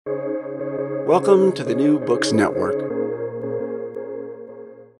Welcome to the New Books Network.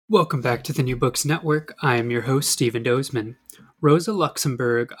 Welcome back to the New Books Network. I am your host, Stephen Dozeman. Rosa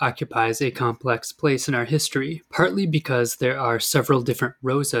Luxemburg occupies a complex place in our history, partly because there are several different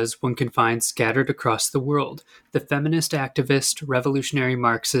Rosas one can find scattered across the world. The feminist activist, revolutionary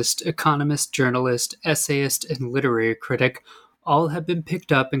Marxist, economist, journalist, essayist, and literary critic all have been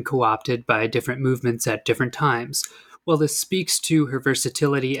picked up and co-opted by different movements at different times. While this speaks to her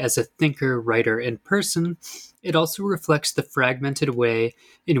versatility as a thinker, writer, and person, it also reflects the fragmented way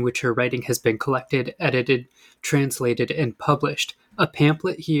in which her writing has been collected, edited, translated, and published. A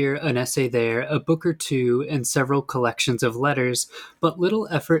pamphlet here, an essay there, a book or two, and several collections of letters, but little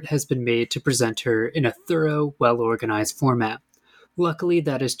effort has been made to present her in a thorough, well-organized format. Luckily,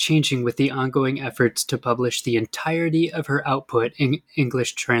 that is changing with the ongoing efforts to publish the entirety of her output in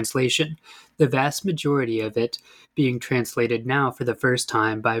English translation, the vast majority of it being translated now for the first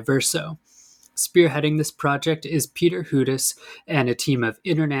time by Verso. Spearheading this project is Peter Hudis and a team of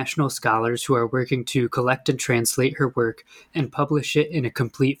international scholars who are working to collect and translate her work and publish it in a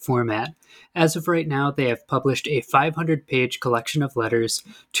complete format. As of right now, they have published a 500-page collection of letters,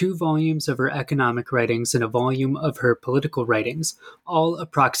 2 volumes of her economic writings, and a volume of her political writings, all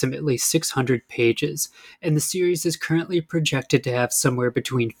approximately 600 pages, and the series is currently projected to have somewhere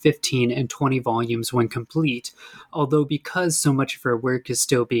between 15 and 20 volumes when complete, although because so much of her work is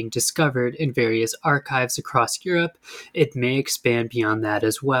still being discovered in various archives across Europe, it may expand beyond that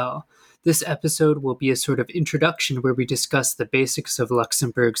as well. This episode will be a sort of introduction where we discuss the basics of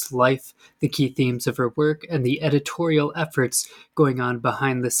Luxemburg's life, the key themes of her work, and the editorial efforts going on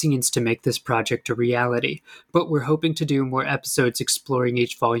behind the scenes to make this project a reality. But we're hoping to do more episodes exploring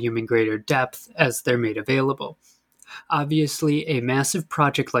each volume in greater depth as they're made available. Obviously, a massive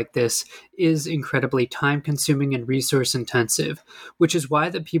project like this is incredibly time-consuming and resource-intensive, which is why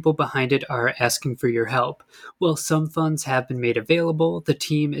the people behind it are asking for your help. While some funds have been made available, the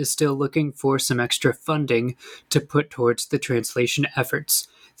team is still looking for some extra funding to put towards the translation efforts.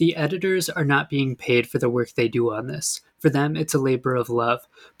 The editors are not being paid for the work they do on this. For them, it's a labor of love,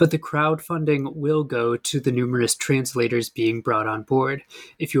 but the crowdfunding will go to the numerous translators being brought on board.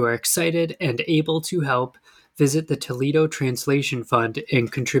 If you are excited and able to help, visit the Toledo Translation Fund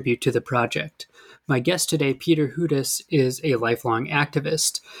and contribute to the project. My guest today, Peter Hudis, is a lifelong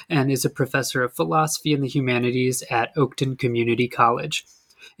activist and is a professor of philosophy and the humanities at Oakton Community College.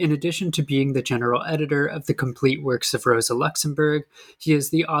 In addition to being the general editor of the complete works of Rosa Luxemburg, he is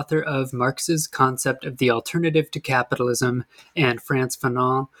the author of Marx's Concept of the Alternative to Capitalism and Frantz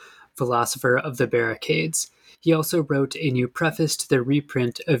Fanon, Philosopher of the Barricades. He also wrote a new preface to the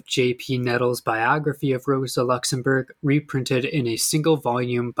reprint of J.P. Nettles' biography of Rosa Luxemburg, reprinted in a single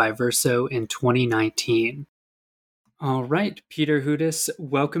volume by Verso in 2019. All right, Peter Hudis,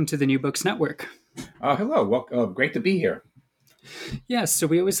 welcome to the New Books Network. Hello, great to be here. Yes, so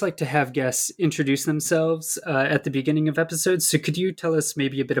we always like to have guests introduce themselves at the beginning of episodes. So could you tell us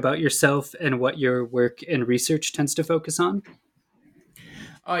maybe a bit about yourself and what your work and research tends to focus on?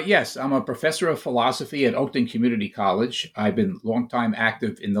 Yes, I'm a professor of philosophy at Oakton Community College. I've been long time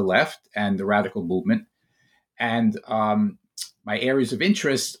active in the left and the radical movement. And my areas of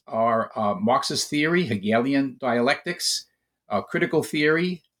interest are Marxist theory, Hegelian dialectics, critical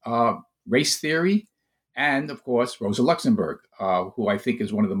theory, race theory, and, of course, Rosa Luxemburg, who I think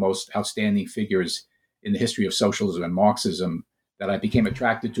is one of the most outstanding figures in the history of socialism and Marxism, that I became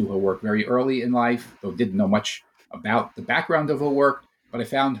attracted to her work very early in life, though didn't know much about the background of her work. But I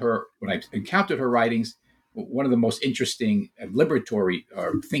found her, when I encountered her writings, one of the most interesting and liberatory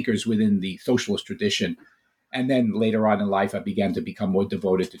thinkers within the socialist tradition. And then later on in life, I began to become more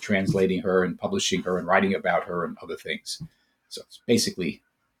devoted to translating her and publishing her and writing about her and other things. So it's basically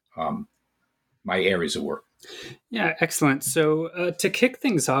my areas of work. Yeah, excellent. So to kick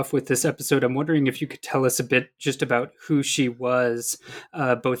things off with this episode, I'm wondering if you could tell us a bit just about who she was,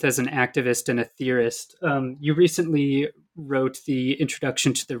 both as an activist and a theorist. You recently wrote the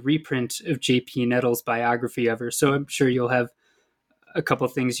introduction to the reprint of J.P. Nettles' biography of her, so I'm sure you'll have a couple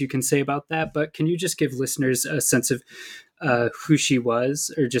things you can say about that, but can you just give listeners a sense of who she was,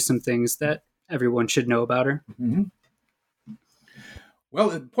 or just some things that everyone should know about her? Mm-hmm. Well,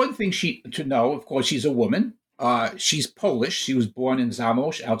 the important thing to know, of course, she's a woman. She's Polish. She was born in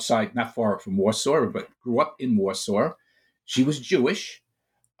Zamość, outside, not far from Warsaw, but grew up in Warsaw. She was Jewish.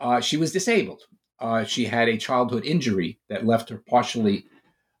 She was disabled. She had a childhood injury that left her partially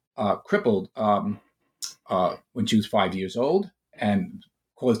crippled when she was 5 years old, and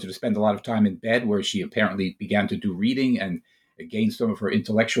caused her to spend a lot of time in bed, where she apparently began to do reading and gained some of her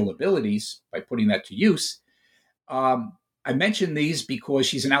intellectual abilities by putting that to use. I mention these because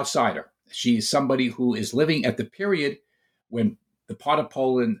she's an outsider. She is somebody who is living at the period when the part of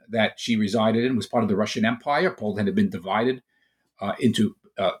Poland that she resided in was part of the Russian Empire. Poland had been divided into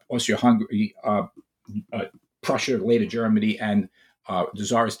Austria-Hungary, Prussia, later Germany, and the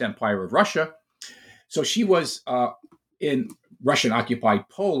Tsarist Empire of Russia. So she was in Russian-occupied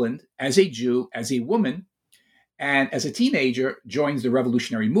Poland as a Jew, as a woman, and as a teenager joins the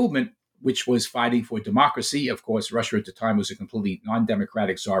revolutionary movement, which was fighting for democracy. Of course, Russia at the time was a completely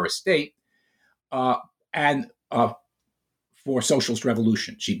non-democratic Tsarist state, and for socialist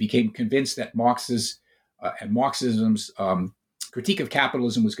revolution. She became convinced that Marxism's critique of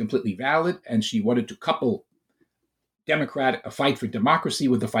capitalism was completely valid, and she wanted to couple a fight for democracy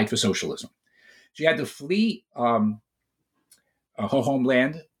with the fight for socialism. She had to flee her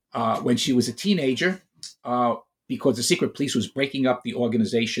homeland when she was a teenager because the secret police was breaking up the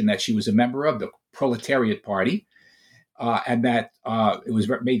organization that she was a member of, the Proletariat Party, and that it was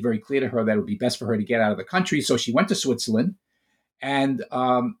made very clear to her that it would be best for her to get out of the country. So she went to Switzerland and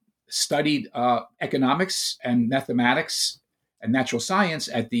studied economics and mathematics and natural science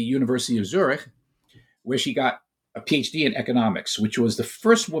at the University of Zurich, where she got a PhD in economics, which was the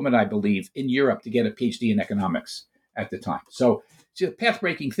first woman, I believe, in Europe to get a PhD in economics at the time. So she's a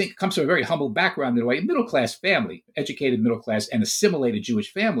path-breaking thing, comes from a very humble background in a way, middle-class family, educated middle-class and assimilated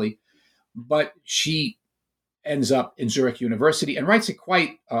Jewish family, but she ends up in Zurich University and writes a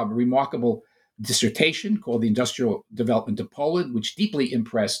quite remarkable dissertation called The Industrial Development of Poland, which deeply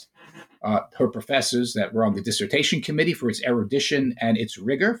impressed her professors that were on the dissertation committee for its erudition and its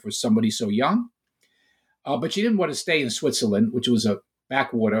rigor for somebody so young. But she didn't want to stay in Switzerland, which was a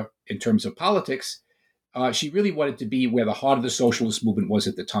backwater in terms of politics. She really wanted to be where the heart of the socialist movement was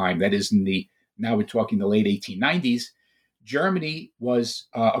at the time. That is, now we're talking the late 1890s. Germany was,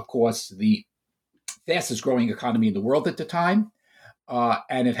 of course, the fastest growing economy in the world at the time.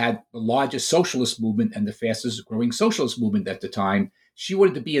 And it had the largest socialist movement and the fastest growing socialist movement at the time. She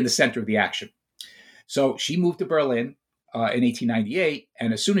wanted to be in the center of the action. So she moved to Berlin in 1898.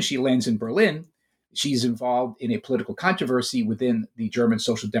 And as soon as she lands in Berlin, she's involved in a political controversy within the German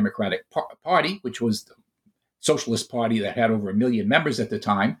Social Democratic Party, which was the socialist party that had over 1 million members at the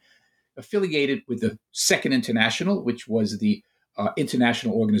time, affiliated with the Second International, which was the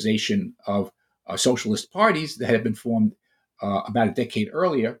international organization of socialist parties that had been formed about a decade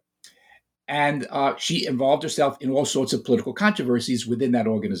earlier. And she involved herself in all sorts of political controversies within that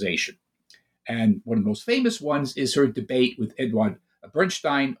organization. And one of the most famous ones is her debate with Eduard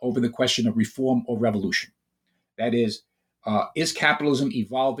Bernstein over the question of reform or revolution. That is capitalism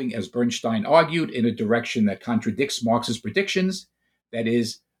evolving, as Bernstein argued, in a direction that contradicts Marx's predictions? That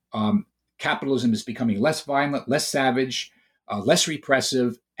is, capitalism is becoming less violent, less savage, less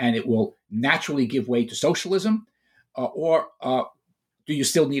repressive, and it will naturally give way to socialism? Or do you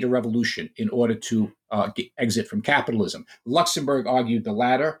still need a revolution in order to exit from capitalism? Luxemburg argued the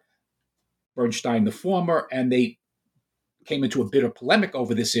latter, Bernstein the former, and they came into a bitter polemic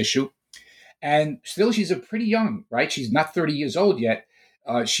over this issue. And still, she's a pretty young, right? She's not 30 years old yet.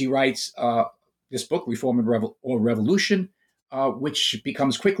 She writes this book, Reform or Revolution, which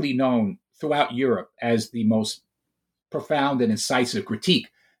becomes quickly known throughout Europe as the most profound and incisive critique,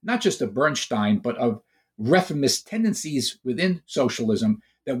 not just of Bernstein, but of reformist tendencies within socialism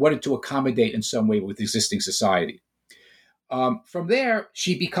that wanted to accommodate in some way with existing society. From there,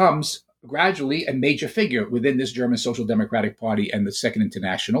 she becomes gradually a major figure within this German Social Democratic Party and the Second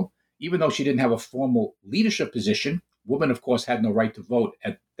International. Even though she didn't have a formal leadership position, women, of course, had no right to vote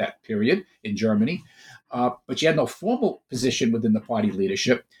at that period in Germany, but she had no formal position within the party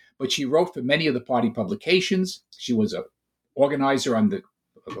leadership. But she wrote for many of the party publications. She was an organizer on the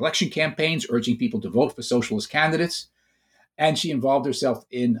election campaigns, urging people to vote for socialist candidates. And she involved herself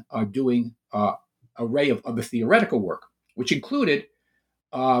in doing an array of other theoretical work, which included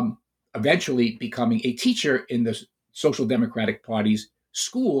eventually becoming a teacher in the Social Democratic Party's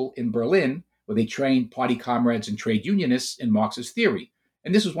school in Berlin, where they trained party comrades and trade unionists in Marxist theory.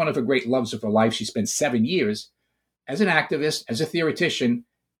 And this was one of her great loves of her life. She spent 7 years as an activist, as a theoretician,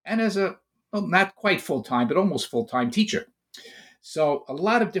 and as a, well, not quite full-time, but almost full-time teacher. So a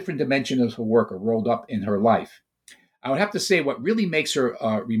lot of different dimensions of her work are rolled up in her life. I would have to say what really makes her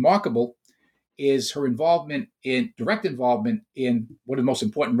remarkable is her direct involvement in one of the most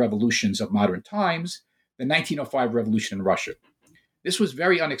important revolutions of modern times, the 1905 revolution in Russia. This was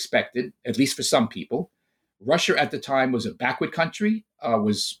very unexpected, at least for some people. Russia at the time was a backward country,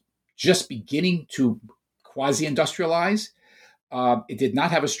 was just beginning to quasi-industrialize. It did not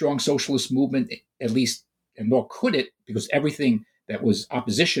have a strong socialist movement, at least, and nor could it, because everything that was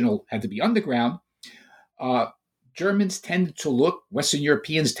oppositional had to be underground. Western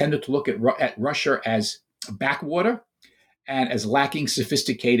Europeans tended to look at Russia as a backwater and as lacking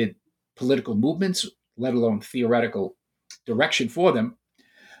sophisticated political movements, let alone theoretical direction for them.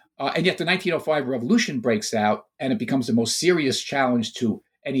 And yet the 1905 revolution breaks out, and it becomes the most serious challenge to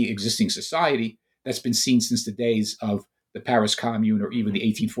any existing society that's been seen since the days of the Paris Commune or even the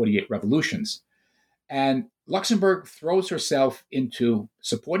 1848 revolutions. And Luxemburg throws herself into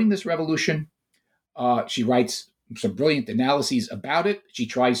supporting this revolution. She writes some brilliant analyses about it. She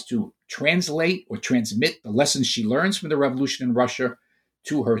tries to translate or transmit the lessons she learns from the revolution in Russia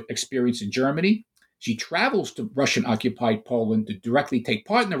to her experience in Germany. She travels to Russian-occupied Poland to directly take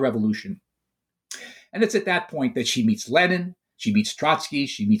part in the revolution. And it's at that point that she meets Lenin, she meets Trotsky,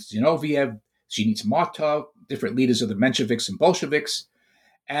 she meets Zinoviev, she meets Martov, different leaders of the Mensheviks and Bolsheviks,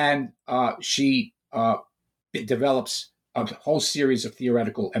 and she develops a whole series of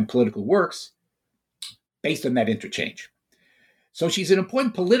theoretical and political works based on that interchange. So she's an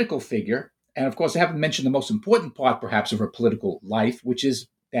important political figure. And of course, I haven't mentioned the most important part, perhaps, of her political life, which is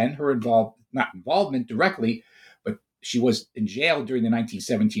then her not involvement directly, but she was in jail during the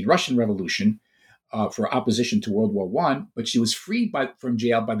 1917 Russian Revolution for opposition to World War I, but she was freed from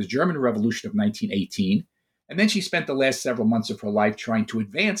jail by the German Revolution of 1918. And then she spent the last several months of her life trying to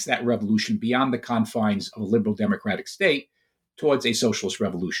advance that revolution beyond the confines of a liberal democratic state towards a socialist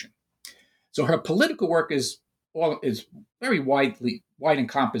revolution. So her political work is very wide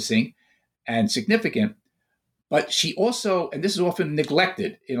encompassing and significant, but she also, and this is often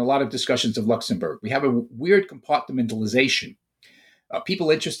neglected in a lot of discussions of Luxemburg, we have a weird compartmentalization.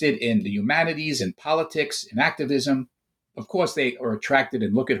 People interested in the humanities and politics and activism, of course, they are attracted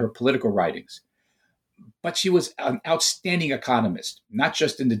and look at her political writings. But she was an outstanding economist, not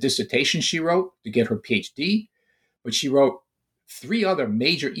just in the dissertation she wrote to get her PhD, but she wrote 3 other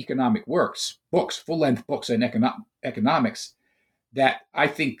major economic books, full-length books on economics, that I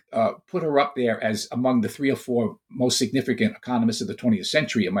think put her up there as among the 3 or 4 most significant economists of the 20th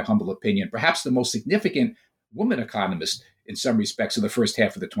century, in my humble opinion, perhaps the most significant woman economist in some respects of the first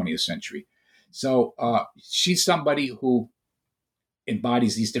half of the 20th century. So she's somebody who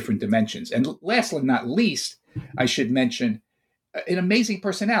embodies these different dimensions. And last but not least, I should mention an amazing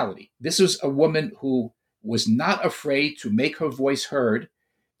personality. This was a woman who was not afraid to make her voice heard,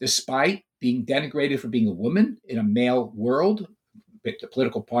 despite being denigrated for being a woman in a male world. The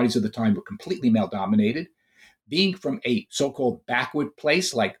political parties of the time were completely male-dominated. Being from a so-called backward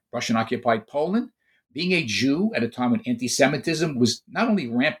place like Russian-occupied Poland, being a Jew at a time when anti-Semitism was not only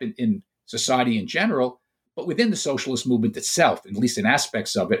rampant in society in general, but within the socialist movement itself, at least in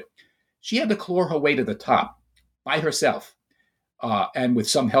aspects of it, she had to claw her way to the top by herself and with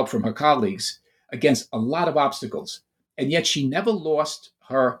some help from her colleagues against a lot of obstacles. And yet she never lost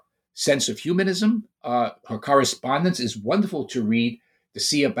her sense of humanism. Her correspondence is wonderful to read, to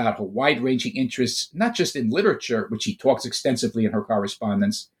see about her wide-ranging interests, not just in literature, which she talks extensively in her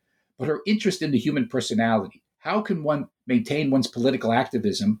correspondence, but her interest in the human personality. How can one maintain one's political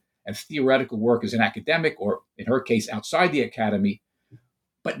activism and theoretical work as an academic, or in her case, outside the academy,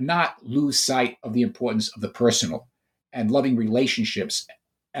 but not lose sight of the importance of the personal and loving relationships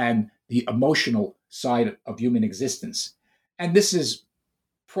and the emotional side of human existence? And this is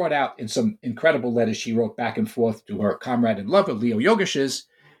brought out in some incredible letters she wrote back and forth to her comrade and lover, Leo Yogashes,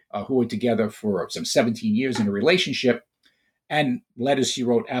 who were together for some 17 years in a relationship, and letters she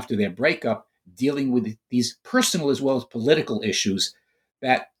wrote after their breakup, dealing with these personal as well as political issues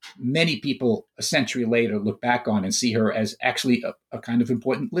that many people a century later look back on and see her as actually a kind of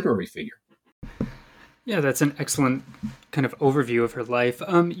important literary figure. Yeah, that's an excellent kind of overview of her life.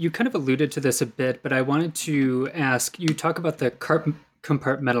 You kind of alluded to this a bit, but I wanted to ask, you talk about the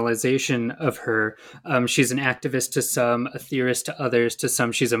compartmentalization of her. She's an activist to some, a theorist to others, to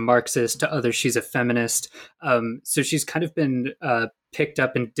some she's a Marxist, to others she's a feminist. So she's kind of been picked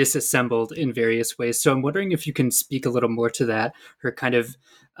up and disassembled in various ways. So I'm wondering if you can speak a little more to that, her kind of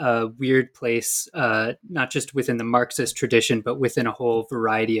weird place, not just within the Marxist tradition, but within a whole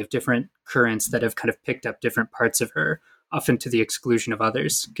variety of different currents that have kind of picked up different parts of her, often to the exclusion of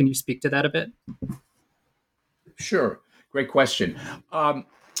others. Can you speak to that a bit? Sure. Great question. Well,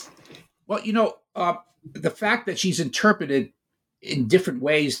 the fact that she's interpreted in different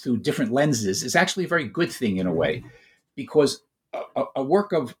ways through different lenses is actually a very good thing in a way, because a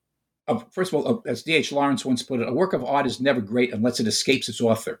work of first of all, as D.H. Lawrence once put it, a work of art is never great unless it escapes its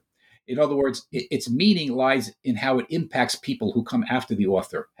author. In other words, its meaning lies in how it impacts people who come after the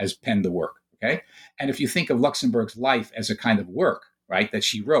author has penned the work. Okay, and if you think of Luxemburg's life as a kind of work, right, that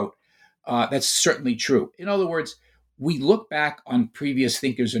she wrote, that's certainly true. In other words, we look back on previous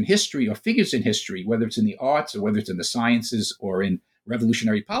thinkers in history or figures in history, whether it's in the arts or whether it's in the sciences or in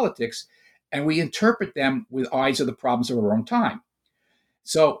revolutionary politics, and we interpret them with eyes of the problems of our own time.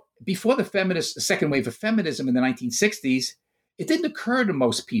 So before the second wave of feminism in the 1960s, it didn't occur to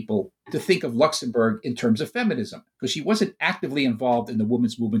most people to think of Luxemburg in terms of feminism, because she wasn't actively involved in the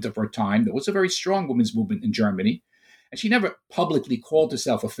women's movement of her time. There was a very strong women's movement in Germany, and she never publicly called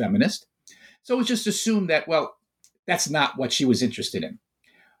herself a feminist. So it was just assumed that, well, that's not what she was interested in.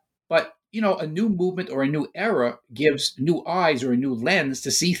 But, a new movement or a new era gives new eyes or a new lens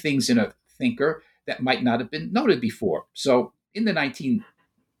to see things in a thinker that might not have been noted before. So in the late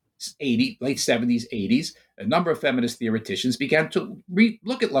 70s, 80s, a number of feminist theoreticians began to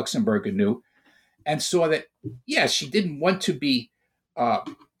look at Luxemburg anew and saw that, yes, she didn't want to be,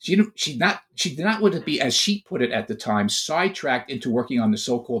 she did not want to be, as she put it at the time, sidetracked into working on the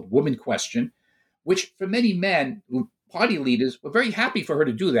so-called woman question, which for many men, party leaders, were very happy for her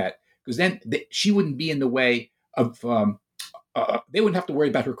to do that, because then she wouldn't be in the way of, they wouldn't have to worry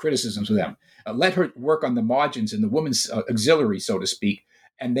about her criticisms of them. Let her work on the margins in the women's auxiliary, so to speak,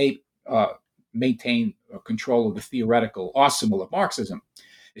 and they maintain control of the theoretical arsenal of Marxism.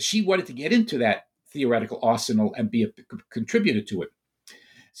 She wanted to get into that theoretical arsenal and be a contributor to it.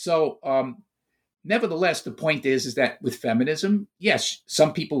 So, nevertheless, the point is that with feminism, yes,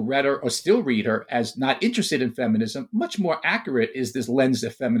 some people read her or still read her as not interested in feminism. Much more accurate is this lens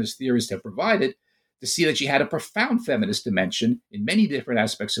that feminist theorists have provided to see that she had a profound feminist dimension in many different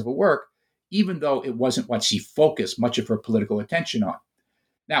aspects of her work, even though it wasn't what she focused much of her political attention on.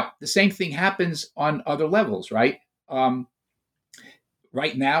 Now, the same thing happens on other levels, right?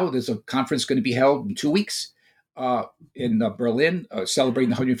 Right now, there's a conference going to be held in 2 weeks in Berlin,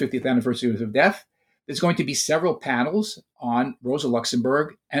 celebrating the 150th anniversary of her death. There's going to be several panels on Rosa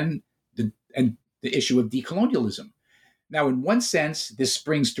Luxemburg and the issue of decolonialism. Now, in one sense, this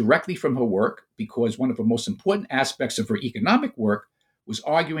springs directly from her work, because one of the most important aspects of her economic work was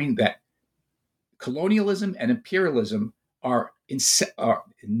arguing that colonialism and imperialism are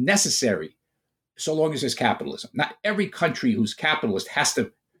necessary so long as there's capitalism. Not every country who's capitalist has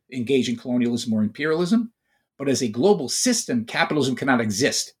to engage in colonialism or imperialism, but as a global system, capitalism cannot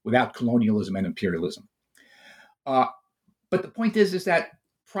exist without colonialism and imperialism. But the point is that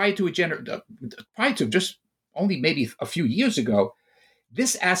prior to just only maybe a few years ago,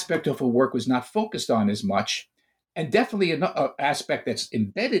 this aspect of her work was not focused on as much, and definitely an aspect that's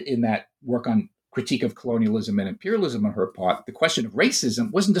embedded in that work on critique of colonialism and imperialism on her part, the question of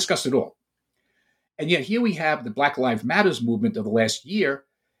racism, wasn't discussed at all. And yet here we have the Black Lives Matters movement of the last year,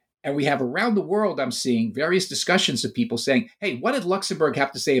 and we have around the world, I'm seeing various discussions of people saying, hey, what did Luxemburg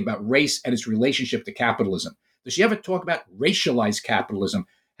have to say about race and its relationship to capitalism? Does she ever talk about racialized capitalism?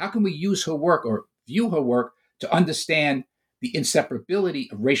 How can we use her work or view her work to understand the inseparability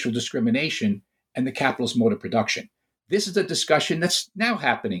of racial discrimination and the capitalist mode of production? This is a discussion that's now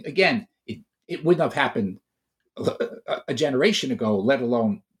happening. Again, it wouldn't have happened a generation ago, let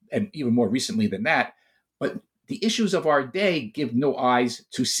alone, and even more recently than that. But the issues of our day give no eyes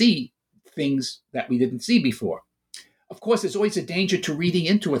to see things that we didn't see before. Of course, there's always a danger to reading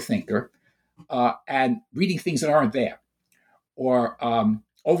into a thinker and reading things that aren't there, or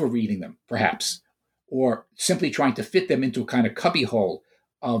overreading them, perhaps, or simply trying to fit them into a kind of cubbyhole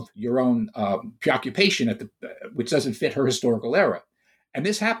of your own preoccupation which doesn't fit her historical era. And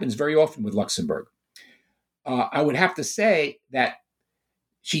this happens very often with Luxemburg. I would have to say that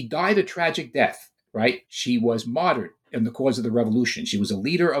she died a tragic death, right? She was martyred in the cause of the revolution. She was a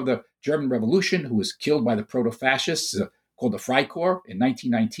leader of the German Revolution who was killed by the proto-fascists called the Freikorps in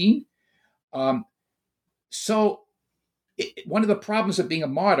 1919. One of the problems of being a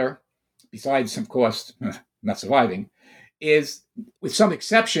martyr, besides, of course, not surviving, is, with some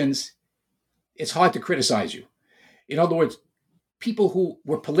exceptions, it's hard to criticize you. In other words, people who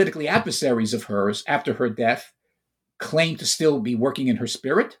were politically adversaries of hers after her death claim to still be working in her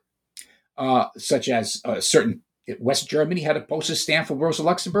spirit, such as certain West Germany had a postage stamp for Rosa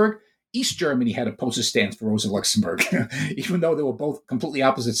Luxemburg. East Germany had a postage stamp for Rosa Luxemburg, even though they were both completely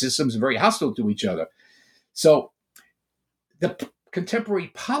opposite systems and very hostile to each other. So the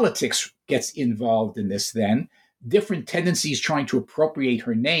contemporary politics gets involved in this then, different tendencies trying to appropriate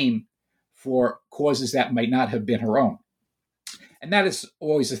her name for causes that might not have been her own. And that is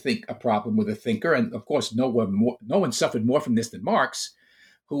always, I think, a problem with a thinker. And of course, no one suffered more from this than Marx,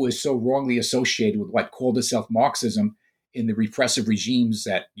 who is so wrongly associated with what called itself Marxism in the repressive regimes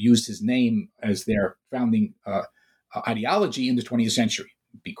that used his name as their founding ideology in the 20th century.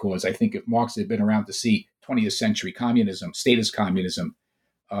 Because I think if Marx had been around to see 20th century communism, statist communism,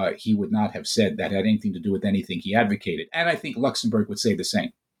 he would not have said that had anything to do with anything he advocated. And I think Luxemburg would say the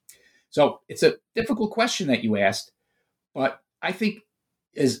same. So it's a difficult question that you asked, but I think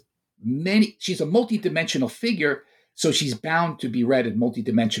she's a multidimensional figure, so she's bound to be read in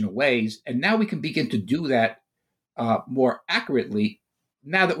multidimensional ways. And now we can begin to do that more accurately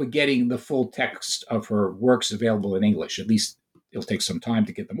now that we're getting the full text of her works available in English. At least it'll take some time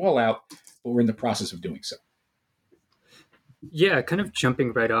to get them all out, but we're in the process of doing so. Yeah, kind of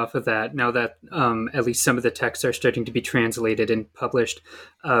jumping right off of that, now that at least some of the texts are starting to be translated and published,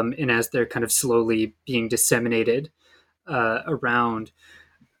 and as they're kind of slowly being disseminated around,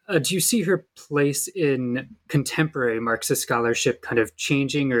 do you see her place in contemporary Marxist scholarship kind of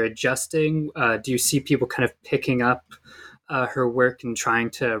changing or adjusting? Do you see people kind of picking up her work and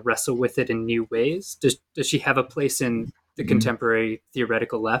trying to wrestle with it in new ways? Does she have a place in the contemporary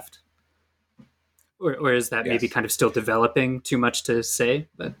theoretical left? Or is that maybe kind of still developing? Too much to say,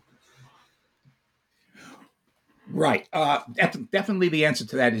 but right. Definitely, the answer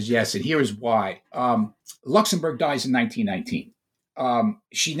to that is yes, and here is why. Luxemburg dies in 1919.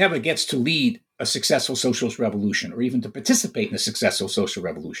 She never gets to lead a successful socialist revolution, or even to participate in a successful social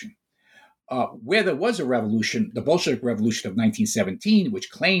revolution. Where there was a revolution, the Bolshevik Revolution of 1917,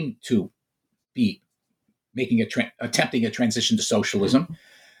 which claimed to be attempting a transition to socialism.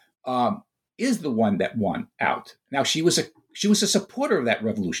 Is the one that won out. Now, she was a supporter of that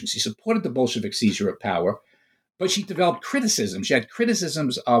revolution. She supported the Bolshevik seizure of power, but she developed criticism. She had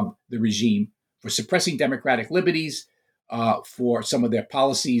criticisms of the regime for suppressing democratic liberties, for some of their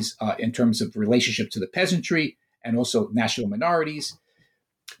policies in terms of relationship to the peasantry and also national minorities.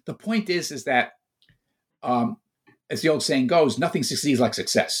 The point is that, as the old saying goes, nothing succeeds like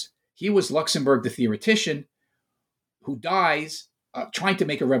success. Here was Luxemburg, the theoretician, who dies trying to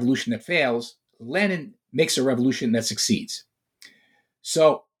make a revolution that fails. Lenin makes a revolution that succeeds.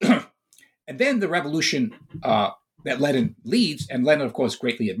 So, and then the revolution that Lenin leads, and Lenin, of course,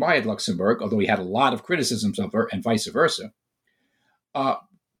 greatly admired Luxemburg, although he had a lot of criticisms of her and vice versa. By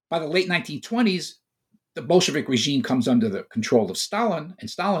the late 1920s, the Bolshevik regime comes under the control of Stalin and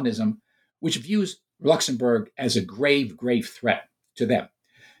Stalinism, which views Luxemburg as a grave, grave threat to them,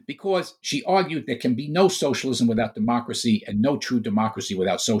 because she argued there can be no socialism without democracy and no true democracy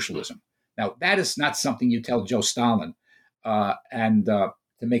without socialism. Now, that is not something you tell Joe Stalin to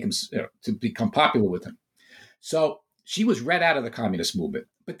make him to become popular with him. So she was read out of the communist movement.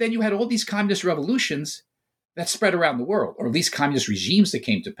 But then you had all these communist revolutions that spread around the world, or at least communist regimes that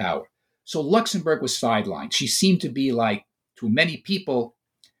came to power. So Luxemburg was sidelined. She seemed to be, like, to many people,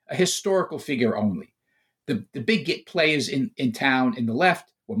 a historical figure only. The big players in town in the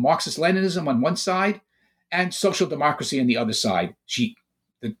left were Marxist-Leninism on one side and social democracy on the other side,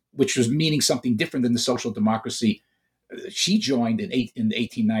 which was meaning something different than the social democracy she joined in the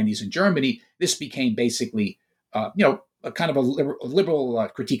 1890s in Germany. This became basically, a kind of a liberal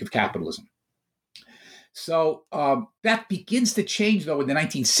critique of capitalism. So that begins to change, though, in the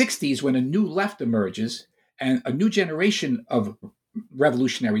 1960s, when a new left emerges and a new generation of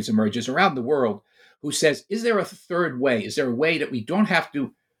revolutionaries emerges around the world who says, is there a third way? Is there a way that we don't have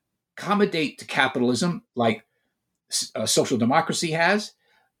to accommodate to capitalism like social democracy has,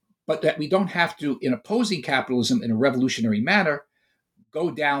 but that we don't have to, in opposing capitalism in a revolutionary manner,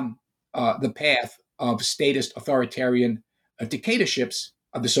 go down the path of statist authoritarian dictatorships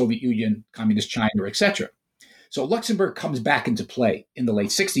of the Soviet Union, Communist China, etc. So Luxemburg comes back into play in the late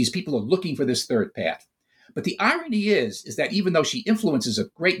 60s. People are looking for this third path. But the irony is that even though she influences a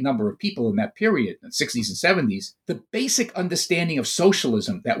great number of people in that period, in the 60s and 70s, the basic understanding of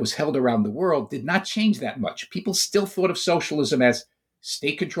socialism that was held around the world did not change that much. People still thought of socialism as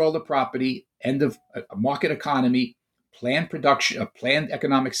state control of property, end of a market economy, planned production, a planned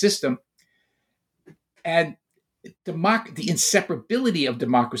economic system, and the inseparability of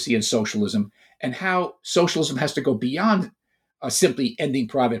democracy and socialism, and how socialism has to go beyond simply ending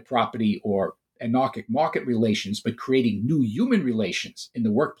private property or anarchic market relations, but creating new human relations in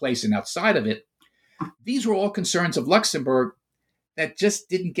the workplace and outside of it. These were all concerns of Luxemburg that just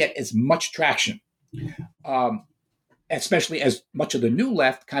didn't get as much traction, especially as much of the new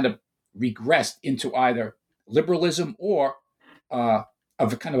left kind of regressed into either liberalism or of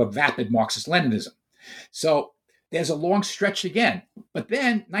a kind of a vapid Marxist-Leninism. So there's a long stretch again. But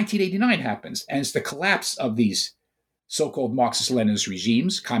then 1989 happens, and it's the collapse of these so-called Marxist-Leninist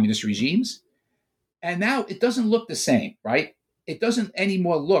regimes, communist regimes. And now it doesn't look the same, right? It doesn't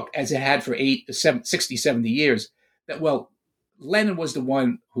anymore look as it had for 60, 70 years that, well, Lenin was the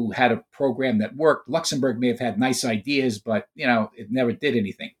one who had a program that worked. Luxemburg may have had nice ideas, but, it never did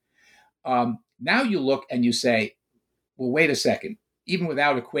anything. Now you look and you say, well, wait a second. even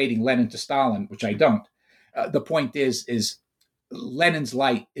without equating Lenin to Stalin, which I don't, the point is Lenin's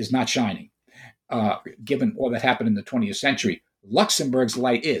light is not shining, given all that happened in the 20th century. Luxemburg's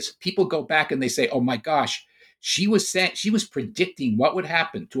light is. People go back and they say, "Oh my gosh, she was predicting what would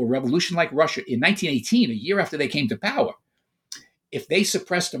happen to a revolution like Russia in 1918, a year after they came to power. If they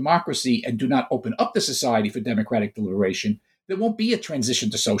suppress democracy and do not open up the society for democratic deliberation, there won't be a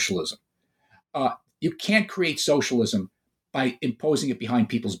transition to socialism. You can't create socialism by imposing it behind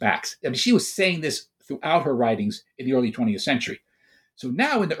people's backs." I mean, she was saying this throughout her writings in the early 20th century. So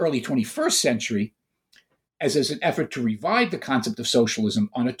now in the early 21st century, as an effort to revive the concept of socialism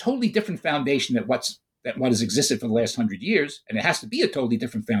on a totally different foundation than what has existed for the last 100 years, and it has to be a totally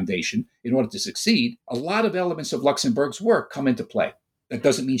different foundation in order to succeed, a lot of elements of Luxemburg's work come into play. That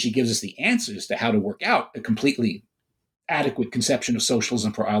doesn't mean she gives us the answers to how to work out a completely adequate conception of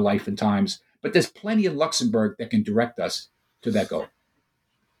socialism for our life and times, but there's plenty in Luxemburg that can direct us to that goal.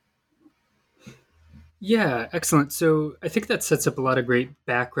 Yeah, excellent. So I think that sets up a lot of great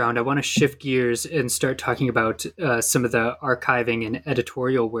background. I want to shift gears and start talking about some of the archiving and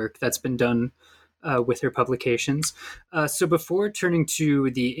editorial work that's been done with her publications. So before turning to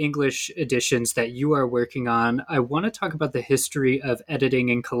the English editions that you are working on, I want to talk about the history of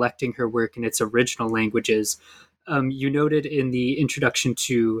editing and collecting her work in its original languages. You noted in the introduction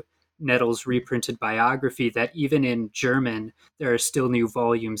to Nettle's reprinted biography that even in German, there are still new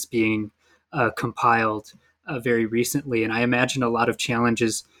volumes being compiled very recently. And I imagine a lot of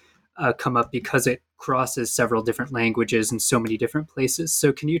challenges come up because it crosses several different languages in so many different places.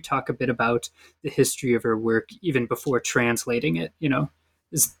 So can you talk a bit about the history of her work even before translating it?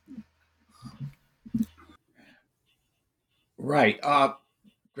 Right.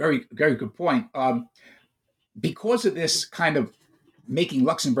 Very, very good point. Because of this kind of making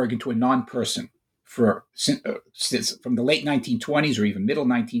Luxemburg into a non-person since from the late 1920s or even middle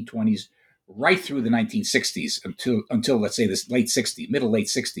 1920s right through the 1960s until let's say this late 60s, middle late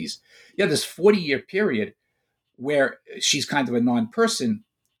 60s. You have this 40-year period where she's kind of a non-person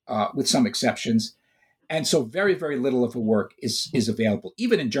with some exceptions. And so very, very little of her work is available,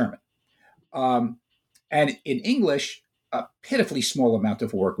 even in German. And in English, a pitifully small amount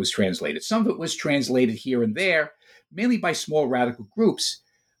of her work was translated. Some of it was translated here and there, mainly by small radical groups.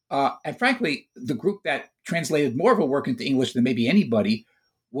 And frankly, the group that translated more of her work into English than maybe anybody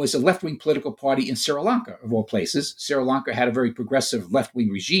was a left-wing political party in Sri Lanka, of all places. Sri Lanka had a very progressive left-wing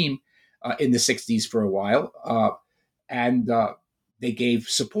regime in the 60s for a while, and they gave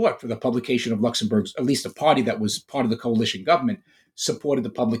support for the publication of Luxemburg's, at least a party that was part of the coalition government, supported the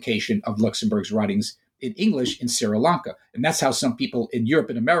publication of Luxemburg's writings in English in Sri Lanka. And that's how some people in Europe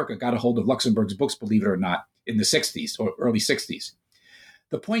and America got a hold of Luxemburg's books, believe it or not, in the 60s or early 60s.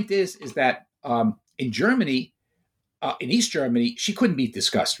 The point is that in Germany, in East Germany, she couldn't be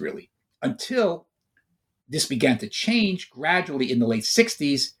discussed really until this began to change gradually in the late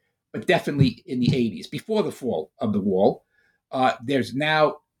 60s, but definitely in the 80s, before the fall of the wall. There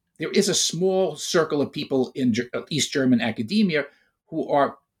is a small circle of people in East German academia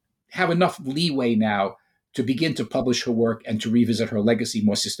who have enough leeway now to begin to publish her work and to revisit her legacy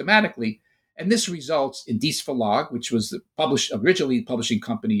more systematically. And this results in Dies Verlag, which was originally the publishing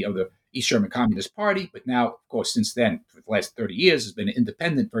company of the East German Communist Party, but now, of course, since then, for the last 30 years, has been an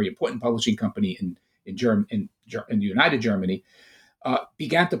independent, very important publishing company in United Germany,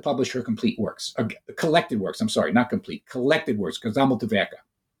 began to publish her complete works, collected works, not complete, collected works, Gesammelte Werke.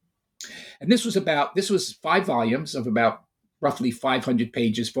 And this was 5 volumes of about roughly 500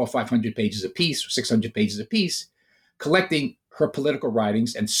 pages, 500 pages apiece, or 600 pages apiece, collecting her political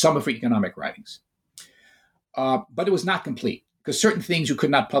writings and some of her economic writings. But it was not complete, because certain things you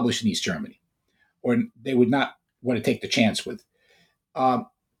could not publish in East Germany, or they would not want to take the chance with.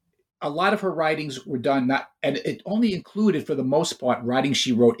 A lot of her writings were done, and it only included, for the most part, writings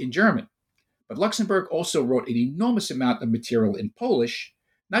she wrote in German. But Luxemburg also wrote an enormous amount of material in Polish,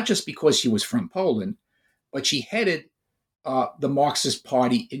 not just because she was from Poland, but she headed the Marxist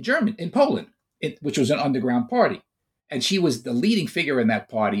Party in Poland, which was an underground party. And she was the leading figure in that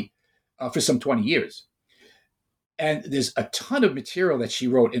party for some 20 years. And there's a ton of material that she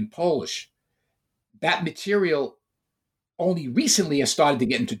wrote in Polish. That material only recently has started to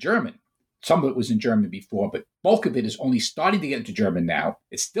get into German. Some of it was in German before, but bulk of it is only starting to get into German now.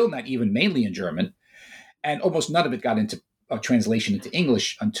 It's still not even mainly in German. And almost none of it got into translation into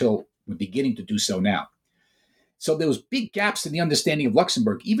English until we're beginning to do so now. So there was big gaps in the understanding of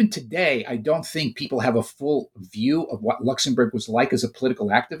Luxemburg. Even today, I don't think people have a full view of what Luxemburg was like as a political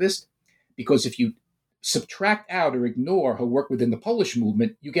activist, because if you subtract out or ignore her work within the Polish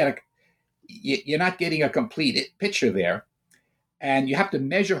movement, you're not getting a complete picture there. And you have to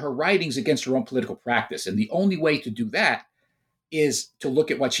measure her writings against her own political practice. And the only way to do that is to look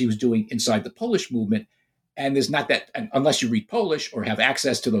at what she was doing inside the Polish movement. And there's not that, unless you read Polish or have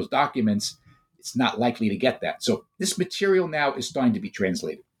access to those documents, it's not likely to get that. So this material now is starting to be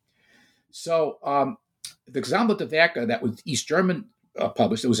translated. So the Gesammelte Werke that was East German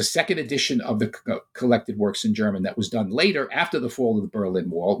published, there was a second edition of the collected works in German that was done later after the fall of the Berlin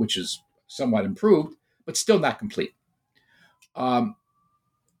Wall, which is somewhat improved, but still not complete.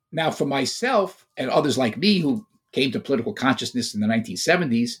 Now, for myself and others like me who came to political consciousness in the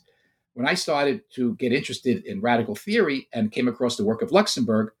 1970s, when I started to get interested in radical theory and came across the work of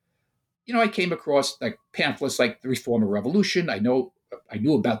Luxemburg, I came across like pamphlets like The Reform or Revolution. I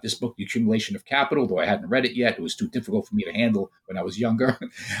knew about this book, The Accumulation of Capital, though I hadn't read it yet. It was too difficult for me to handle when I was younger.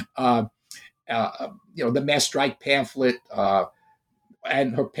 The Mass Strike pamphlet,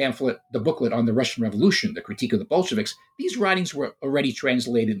 and her pamphlet, the booklet on the Russian Revolution, The Critique of the Bolsheviks. These writings were already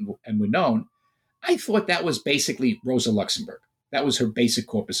translated and were known. I thought that was basically Rosa Luxemburg. That was her basic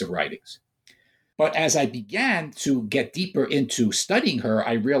corpus of writings. But as I began to get deeper into studying her,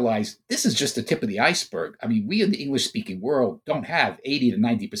 I realized this is just the tip of the iceberg. I mean, we in the English-speaking world don't have 80 to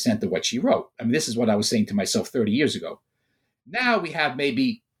 90% of what she wrote. I mean, this is what I was saying to myself 30 years ago. Now we have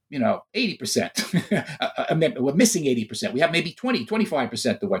maybe 80%. We're missing 80%. We have maybe 20,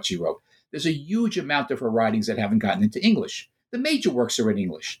 25% of what she wrote. There's a huge amount of her writings that haven't gotten into English. The major works are in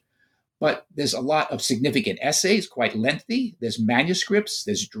English, but there's a lot of significant essays, quite lengthy. There's manuscripts,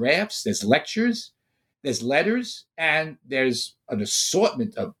 there's drafts, there's lectures, there's letters, and there's an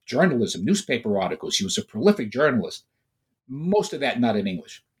assortment of journalism, newspaper articles. She was a prolific journalist. Most of that not in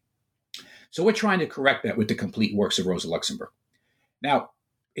English. So we're trying to correct that with the complete works of Rosa Luxemburg. Now,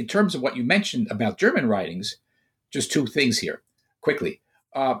 in terms of what you mentioned about German writings, just two things here, quickly.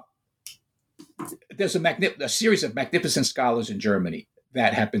 There's a series of magnificent scholars in Germany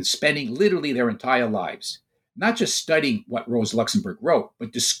that have been spending literally their entire lives, not just studying what Rosa Luxemburg wrote,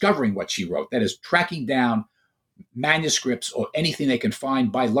 but discovering what she wrote. That is, tracking down manuscripts or anything they can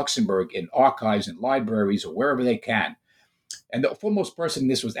find by Luxemburg in archives and libraries or wherever they can. And the foremost person in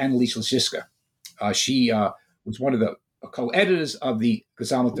this was Annelies Lischka. She was one of the co-editors of the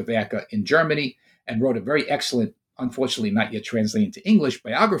Gesammelte Werke in Germany and wrote a very excellent, unfortunately not yet translated into English,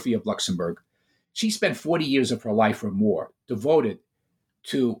 biography of Luxemburg. She spent 40 years of her life or more devoted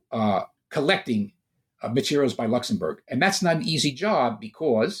to collecting materials by Luxemburg. And that's not an easy job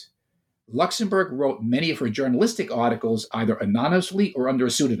because Luxemburg wrote many of her journalistic articles either anonymously or under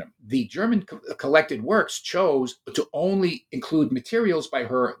a pseudonym. The German collected works chose to only include materials by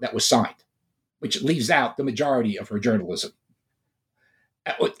her that was signed, which leaves out the majority of her journalism.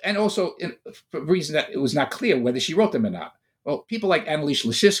 And also, for a reason that it was not clear whether she wrote them or not. Well, people like Annelies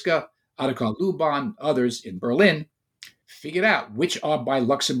Lischka, Ottokar Luban, others in Berlin figured out which are by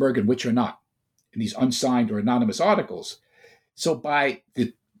Luxemburg and which are not in these unsigned or anonymous articles. So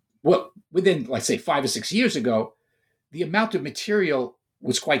within, let's say, 5 or 6 years ago, the amount of material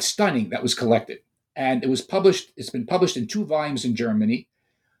was quite stunning that was collected. And it was published, it's been published in 2 volumes in Germany,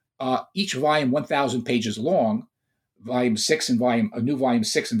 each volume 1,000 pages long, volume 6 and volume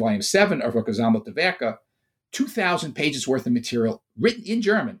 6 and volume 7 of Gesammelte Werke, 2,000 pages worth of material written in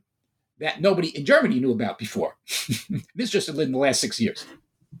German that nobody in Germany knew about before. This just in the last 6 years.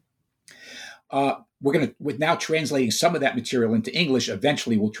 We're now translating some of that material into English.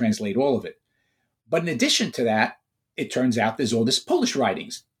 Eventually, we'll translate all of it. But in addition to that, it turns out there's all this Polish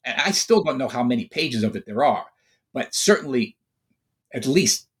writings. And I still don't know how many pages of it there are, but certainly at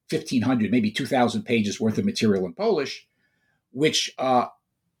least 1,500, maybe 2,000 pages worth of material in Polish, which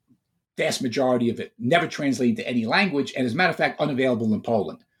vast majority of it never translated to any language, and as a matter of fact, unavailable in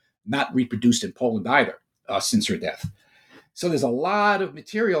Poland, not reproduced in Poland either since her death. So there's a lot of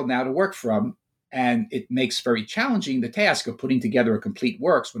material now to work from, and it makes very challenging the task of putting together a complete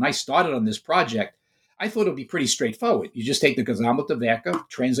works. When I started on this project, I thought it would be pretty straightforward. You just take the Gesammelte Werke,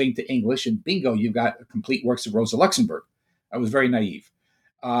 translate it to English, and bingo, you've got a complete works of Rosa Luxemburg. I was very naive.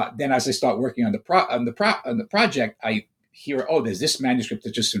 Then as I start working on the project, I hear, there's this manuscript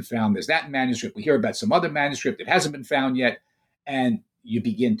that's just been found. There's that manuscript. We hear about some other manuscript that hasn't been found yet. And you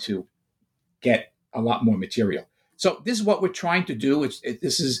begin to get a lot more material. So this is what we're trying to do.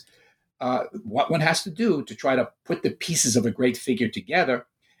 This is what one has to do to try to put the pieces of a great figure together.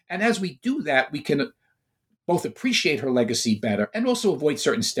 And as we do that, we can both appreciate her legacy better and also avoid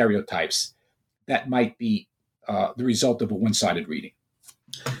certain stereotypes that might be the result of a one-sided reading.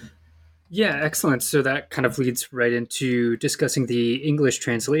 Yeah, excellent. So that kind of leads right into discussing the English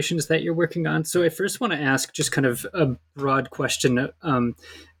translations that you're working on. So I first want to ask just kind of a broad question.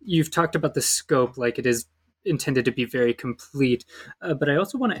 You've talked about the scope, like it is intended to be very complete. But I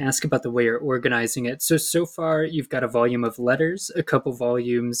also want to ask about the way you're organizing it. So far, you've got a volume of letters, a couple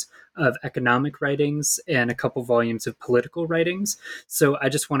volumes of economic writings, and a couple volumes of political writings. So I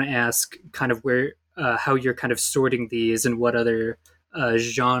just want to ask kind of how you're kind of sorting these and what other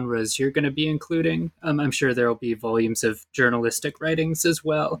genres you're going to be including. I'm sure there will be volumes of journalistic writings as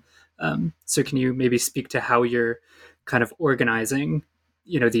well. So can you maybe speak to how you're kind of organizing,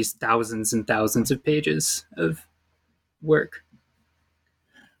 these thousands and thousands of pages of work?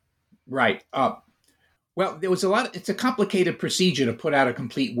 Right. Well, there was it's a complicated procedure to put out a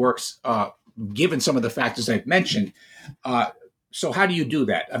complete works, given some of the factors I've mentioned. So how do you do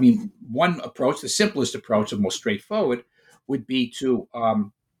that? I mean, one approach, the simplest approach, the most straightforward, would be to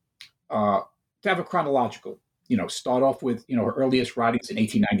have a chronological, start off with, her earliest writings in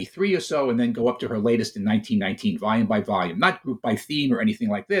 1893 or so, and then go up to her latest in 1919, volume by volume, not grouped by theme or anything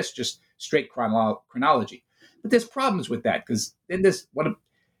like this, just straight chronology. But there's problems with that, because then there's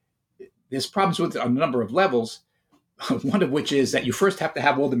problems with a number of levels, one of which is that you first have to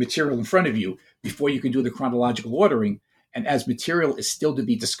have all the material in front of you before you can do the chronological ordering. And as material is still to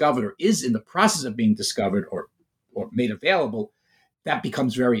be discovered or is in the process of being discovered or made available, that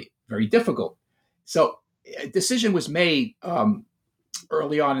becomes very, very difficult. So a decision was made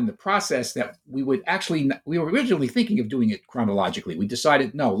early on in the process that we were originally thinking of doing it chronologically. We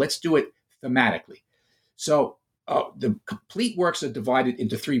decided, no, let's do it thematically. So the complete works are divided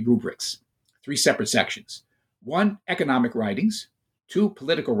into three rubrics, three separate sections. 1, economic writings. 2,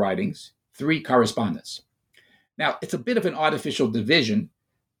 political writings. 3, correspondence. Now, it's a bit of an artificial division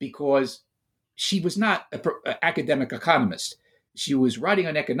because she was not an academic economist. She was writing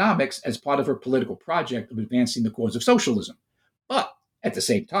on economics as part of her political project of advancing the cause of socialism. But at the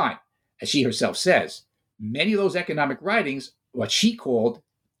same time, as she herself says, many of those economic writings, what she called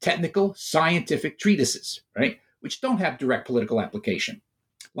technical scientific treatises, right, which don't have direct political application,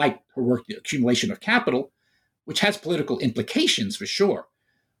 like her work, The Accumulation of Capital, which has political implications for sure,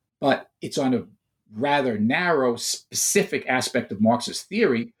 but it's on a rather narrow, specific aspect of Marxist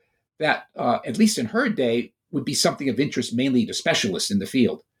theory that, at least in her day, would be something of interest mainly to specialists in the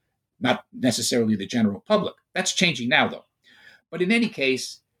field, not necessarily the general public. That's changing now, though. But in any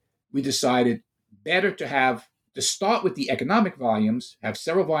case, we decided better to start with the economic volumes, have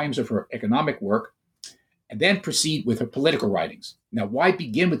several volumes of her economic work, and then proceed with her political writings. Now, why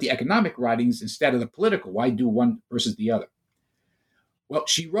begin with the economic writings instead of the political? Why do one versus the other? Well,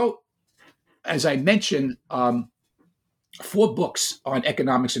 she wrote, as I mentioned, 4 books on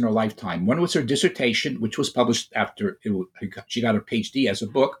economics in her lifetime. One was her dissertation, which was published after she got her PhD as a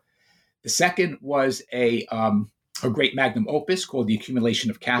book. The second was her great magnum opus called The Accumulation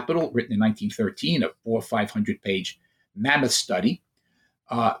of Capital, written in 1913, a 400- or 500-page mammoth study.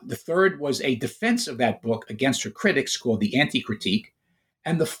 The third was a defense of that book against her critics called The Anti-Critique.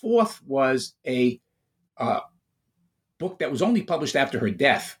 And the fourth was a book that was only published after her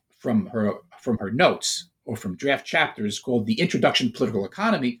death from her notes or from draft chapters called The Introduction to Political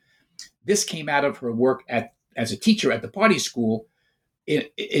Economy. This came out of her work as a teacher at the Party School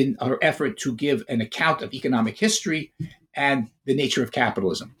in her effort to give an account of economic history and the nature of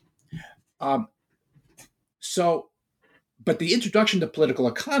capitalism. But the Introduction to Political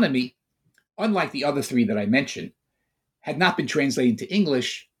Economy, unlike the other 3 that I mentioned, had not been translated into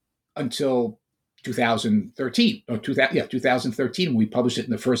English until 2013. 2013, when we published it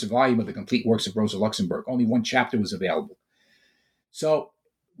in the first volume of the complete works of Rosa Luxemburg. Only 1 chapter was available. So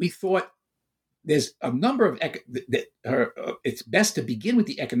we thought there's a number of it's best to begin with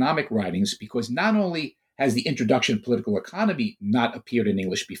the economic writings, because not only has the Introduction to Political Economy not appeared in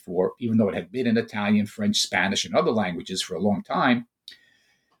English before, even though it had been in Italian, French, Spanish, and other languages for a long time,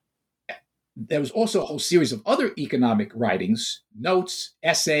 there was also a whole series of other economic writings, notes,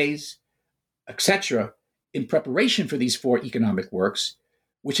 essays, etc., in preparation for these 4 economic works,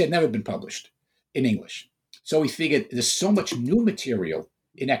 which had never been published in English. So we figured there's so much new material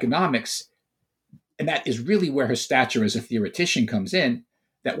in economics, and that is really where her stature as a theoretician comes in,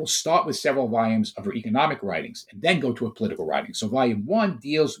 that will start with several volumes of her economic writings and then go to her political writings. So volume 1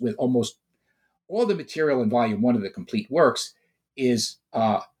 deals with almost all the material in volume 1 of the complete works is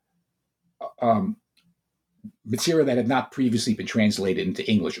material that had not previously been translated into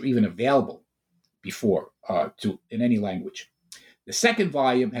English or even available before in any language. The second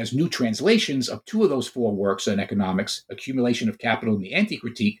volume has new translations of 2 of those 4 works on economics, Accumulation of Capital and The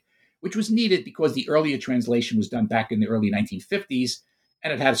Anti-Critique, which was needed because the earlier translation was done back in the early 1950s,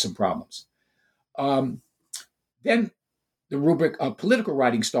 and it had some problems. Then the rubric of political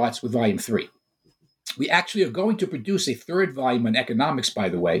writing starts with volume 3. We actually are going to produce a 3rd volume on economics, by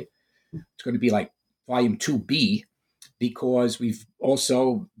the way. It's going to be like volume 2B, because we've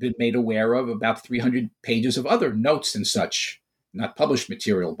also been made aware of about 300 pages of other notes and such, not published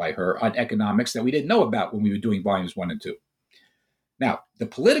material by her on economics that we didn't know about when we were doing volumes 1 and 2. Now, the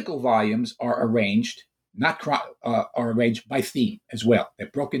political volumes are arranged are arranged by theme as well.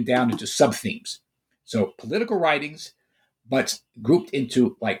 They're broken down into sub-themes. So political writings, but grouped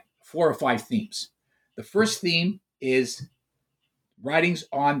into like 4 or 5 themes. The first theme is writings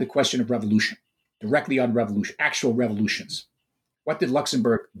on the question of revolution, directly on revolution, actual revolutions. What did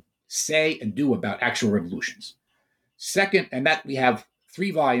Luxemburg say and do about actual revolutions? Second, and that we have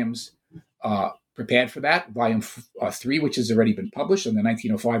 3 volumes prepared for that. Volume 3, which has already been published on the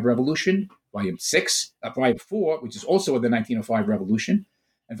 1905 Revolution. Volume 4, which is also on the 1905 Revolution.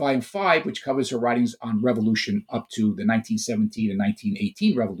 And Volume 5, which covers her writings on revolution up to the 1917 and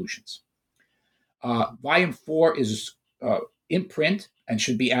 1918 revolutions. Volume 4 is in print and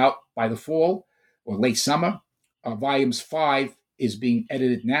should be out by the fall or late summer. Volumes 5 is being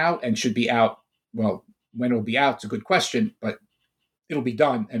edited now and should be out. Well, when it'll be out, it's a good question, but it'll be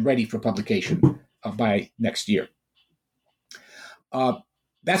done and ready for publication by next year.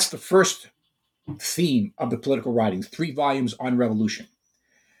 That's the first theme of the political writings, 3 volumes on revolution.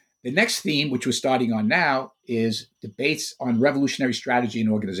 The next theme, which we're starting on now, is debates on revolutionary strategy and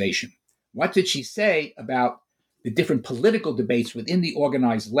organization. What did she say about the different political debates within the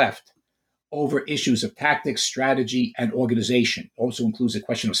organized left over issues of tactics, strategy, and organization? Also includes the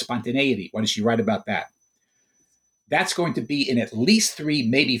question of spontaneity. What does she write about that? That's going to be in at least 3,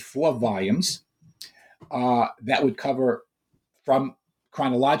 maybe 4 volumes that would cover from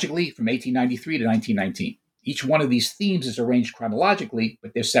chronologically from 1893 to 1919. Each one of these themes is arranged chronologically,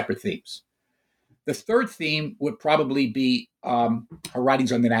 but they're separate themes. The third theme would probably be her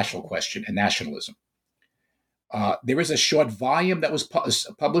writings on the national question and nationalism. There is a short volume that was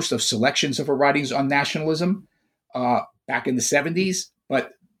published of selections of her writings on nationalism back in the 70s,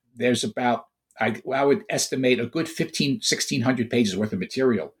 but there's about, I would estimate, a good 1,600 pages worth of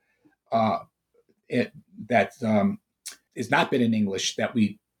material that has not been in English that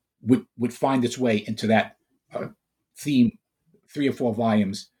we would find its way into that theme, 3 or 4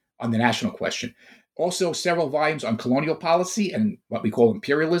 volumes on the national question. Also, several volumes on colonial policy and what we call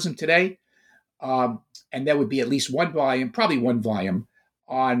imperialism today. And there would be at least 1 volume, probably 1 volume,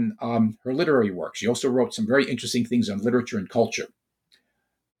 on her literary work. She also wrote some very interesting things on literature and culture.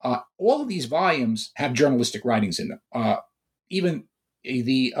 All of these volumes have journalistic writings in them. Even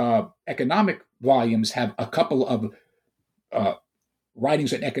the economic volumes have a couple of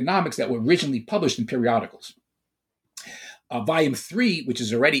writings on economics that were originally published in periodicals. Volume 3, which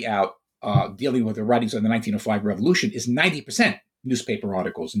is already out, dealing with the writings on the 1905 Revolution, is 90% newspaper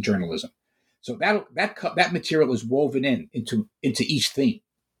articles and journalism. So that material is woven into each theme.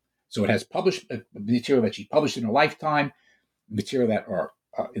 So it has published material that she published in her lifetime, material that are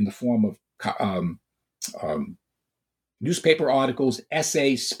in the form of newspaper articles,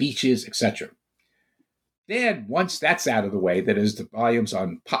 essays, speeches, etc. Then, once that's out of the way, that is the volumes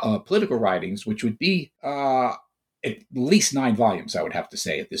on political writings, which would be at least 9 volumes, I would have to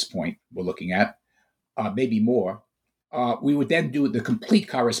say at this point, we're looking at, maybe more. We would then do the complete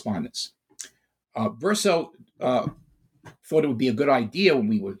correspondence. Verso thought it would be a good idea when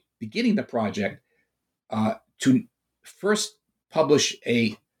we were beginning the project to first publish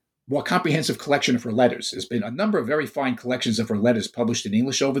a more comprehensive collection of her letters. There's been a number of very fine collections of her letters published in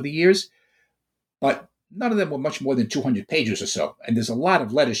English over the years, but none of them were much more than 200 pages or so, and there's a lot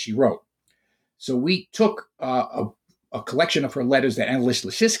of letters she wrote. So we took a collection of her letters that Anna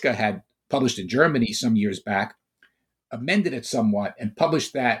Liszczyszka had published in Germany some years back, amended it somewhat, and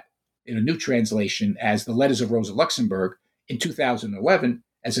published that in a new translation as The Letters of Rosa Luxemburg in 2011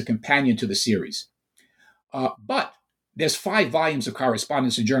 as a companion to the series. But there's 5 volumes of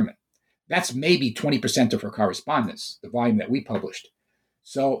correspondence in German. That's maybe 20% of her correspondence, the volume that we published.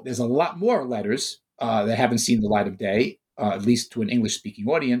 So there's a lot more letters that haven't seen the light of day, at least to an English-speaking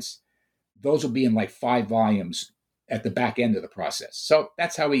audience. Those will be in like 5 volumes at the back end of the process. So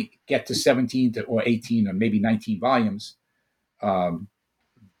that's how we get to 17 or 18 or maybe 19 volumes.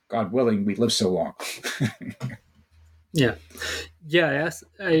 God willing, we live so long. Yeah.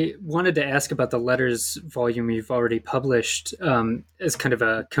 I wanted to ask about the letters volume you've already published as kind of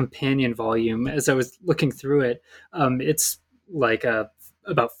a companion volume. As I was looking through it, it's like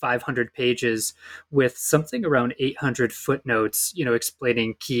about 500 pages with something around 800 footnotes,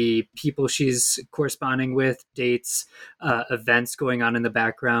 explaining key people she's corresponding with, dates, events going on in the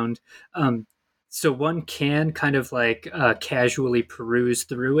background. So one can kind of like casually peruse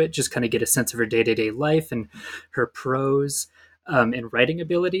through it, just kind of get a sense of her day-to-day life and her prose. in writing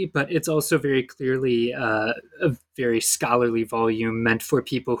ability, but it's also very clearly a very scholarly volume meant for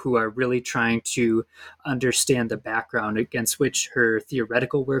people who are really trying to understand the background against which her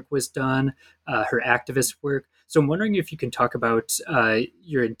theoretical work was done, her activist work. So I'm wondering if you can talk about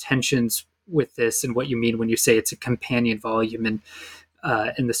your intentions with this and what you mean when you say it's a companion volume,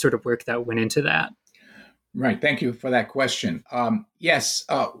 and the sort of work that went into that. Right. Thank you for that question. Yes,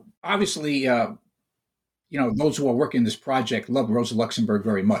 obviously, those who are working this project love Rosa Luxemburg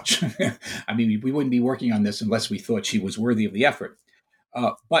very much. I mean, we wouldn't be working on this unless we thought she was worthy of the effort.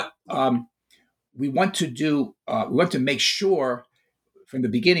 But we want to make sure from the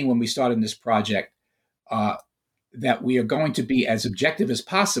beginning when we started this project uh, that we are going to be as objective as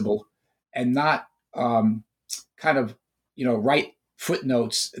possible and not kind of, write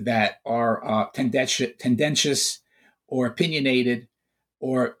footnotes that are tendentious or opinionated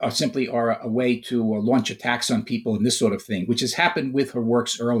or simply are a way to launch attacks on people and this sort of thing, which has happened with her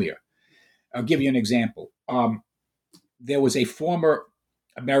works earlier. I'll give you an example. There was a former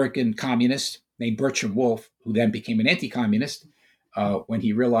American communist named Bertram Wolfe, who then became an anti-communist when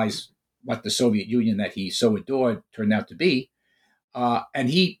he realized what the Soviet Union that he so adored turned out to be. And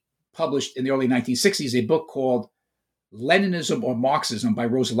he published in the early 1960s a book called Leninism or Marxism by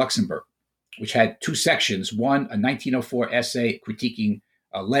Rosa Luxemburg, which had two sections. One, a 1904 essay critiquing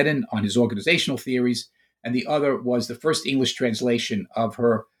Lenin on his organizational theories, and the other was the first English translation of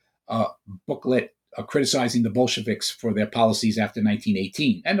her booklet criticizing the Bolsheviks for their policies after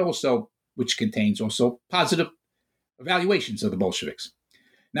 1918, and also which contains also positive evaluations of the Bolsheviks.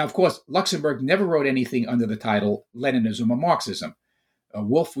 Now, of course, Luxemburg never wrote anything under the title Leninism or Marxism.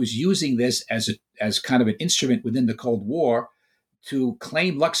 Wolfe was using this as kind of an instrument within the Cold War to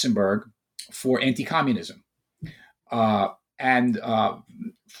claim Luxemburg for anti-communism, and now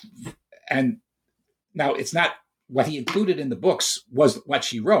it's not what he included in the books was what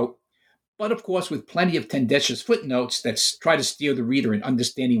she wrote, but of course with plenty of tendentious footnotes that try to steer the reader in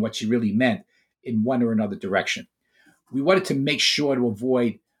understanding what she really meant in one or another direction. We wanted to make sure to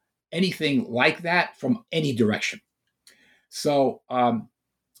avoid anything like that from any direction. So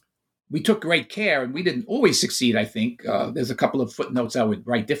we took great care, and we didn't always succeed, I think. There's a couple of footnotes I would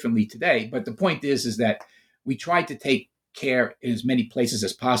write differently today, but the point is that we tried to take care in as many places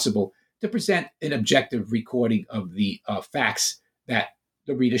as possible to present an objective recording of the facts that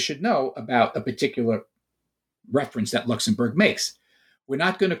the reader should know about a particular reference that Luxemburg makes. We're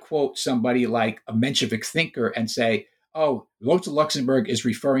not going to quote somebody like a Menshevik thinker and say, oh, Rosa Luxemburg is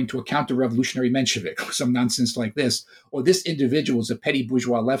referring to a counter-revolutionary Menshevik, or some nonsense like this, or this individual is a petty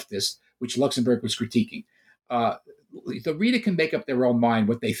bourgeois leftist, which Luxemburg was critiquing. The reader can make up their own mind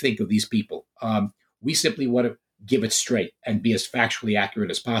what they think of these people. We simply want to give it straight and be as factually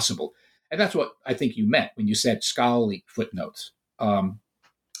accurate as possible. And that's what I think you meant when you said scholarly footnotes.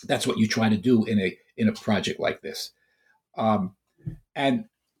 That's what you try to do in a project like this. And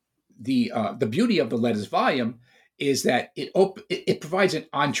the beauty of the letters volume is that it provides an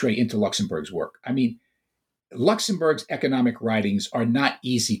entree into Luxemburg's work. I mean, Luxemburg's economic writings are not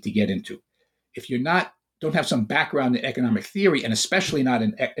easy to get into. If you're don't have some background in economic theory, and especially not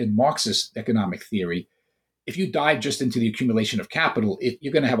in Marxist economic theory, if you dive just into the accumulation of capital,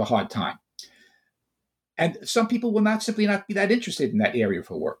 you're going to have a hard time. And some people will simply not be that interested in that area of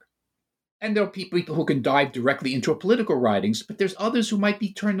her work. And there are people who can dive directly into her political writings, but there's others who might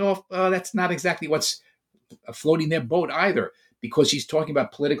be turned off. That's not exactly what's floating their boat either, because she's talking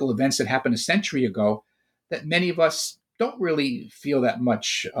about political events that happened a century ago that many of us don't really feel that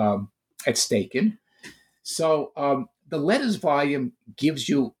much at stake in. So the letters volume gives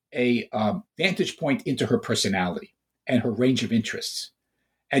you a vantage point into her personality and her range of interests.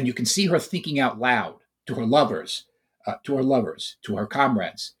 And you can see her thinking out loud to her lovers, to her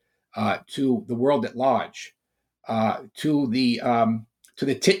comrades, to the world at large, to the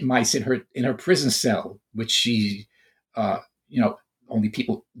titmice in her prison cell, which she, the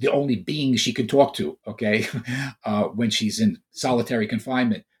only beings she could talk to, okay, when she's in solitary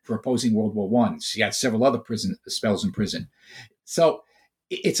confinement for opposing World War I. She had several other spells in prison. So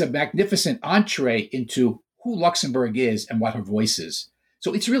it's a magnificent entree into who Luxemburg is and what her voice is.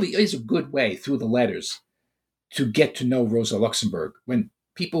 So it really is a good way through the letters to get to know Rosa Luxemburg. When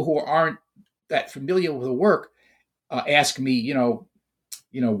people who aren't that familiar with the work ask me,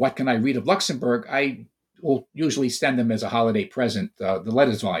 what can I read of Luxemburg? I will usually send them as a holiday present the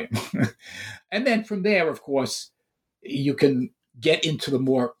letters volume. And then from there, of course, you can get into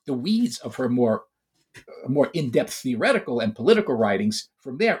the weeds of her more in-depth theoretical and political writings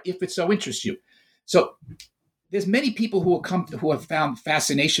from there, if it so interests you. So there's many people who have found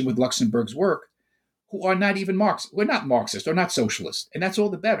fascination with Luxemburg's work who are not even Marxists. We're not Marxists or not socialists, and that's all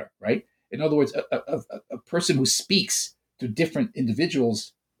the better, right? In other words, a person who speaks to different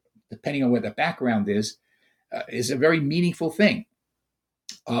individuals, depending on what their background is a very meaningful thing.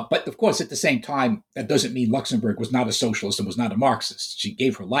 But of course, at the same time, that doesn't mean Luxemburg was not a socialist and was not a Marxist. She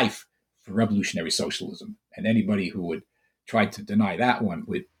gave her life for revolutionary socialism, and anybody who would try to deny that one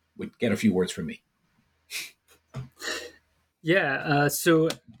would get a few words from me. Yeah. So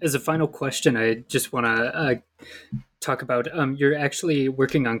as a final question, I just want to talk about you're actually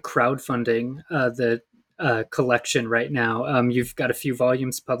working on crowdfunding the collection right now. You've got a few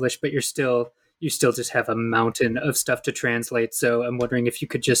volumes published, but you still just have a mountain of stuff to translate. So I'm wondering if you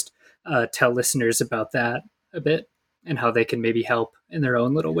could just tell listeners about that a bit and how they can maybe help in their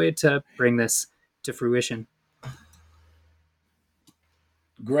own little way to bring this to fruition.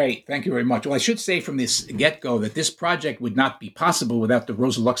 Great. Thank you very much. Well, I should say from this get-go that this project would not be possible without the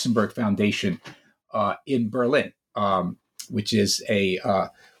Rosa Luxemburg Foundation in Berlin, which is a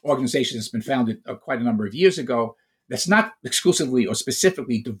organization that's been founded quite a number of years ago. That's not exclusively or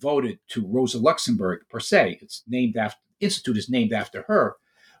specifically devoted to Rosa Luxemburg per se. It's named after, the institute is named after her,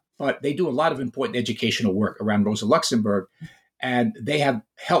 but they do a lot of important educational work around Rosa Luxemburg, and they have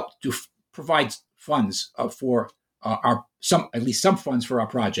helped to provide funds for at least some funds for our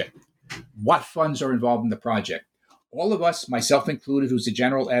project. What funds are involved in the project? All of us, myself included, who's the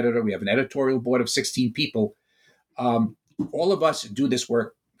general editor, we have an editorial board of 16 people. All of us do this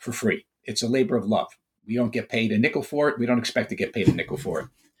work for free. It's a labor of love. We don't get paid a nickel for it. We don't expect to get paid a nickel for it.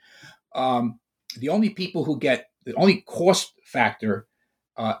 The only cost factor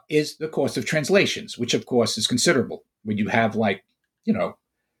is the cost of translations, which of course is considerable. When you have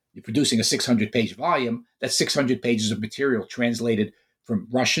you're producing a 600-page volume, that's 600 pages of material translated from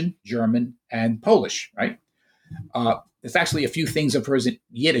Russian, German, and Polish, right? There's actually a few things of hers in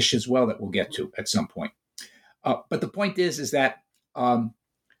Yiddish as well that we'll get to at some point. But the point is that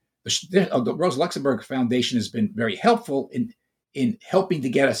the Rosa Luxemburg Foundation has been very helpful in helping to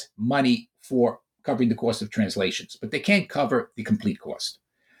get us money for covering the cost of translations, but they can't cover the complete cost.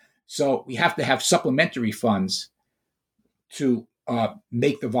 So we have to have supplementary funds to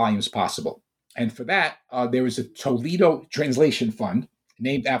make the volumes possible. And for that, there is a Toledo Translation Fund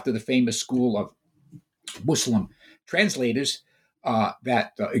named after the famous school of Muslim translators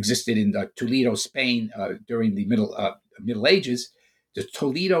that existed in Toledo, Spain during the Middle Ages. The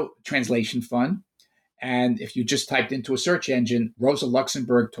Toledo Translation Fund. And if you just typed into a search engine, Rosa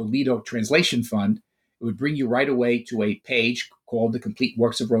Luxemburg Toledo Translation Fund, it would bring you right away to a page called The Complete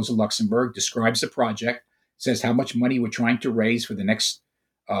Works of Rosa Luxemburg, describes the project, says how much money we're trying to raise for the next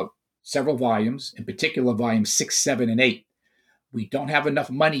several volumes, in particular volumes 6, 7, and 8. We don't have enough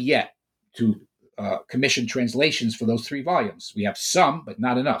money yet to commission translations for those 3 volumes. We have some, but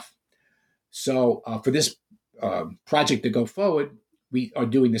not enough. So for this project to go forward, we are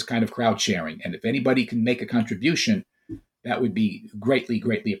doing this kind of crowd sharing. And if anybody can make a contribution, that would be greatly,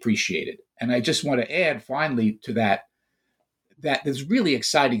 greatly appreciated. And I just want to add finally to that there's really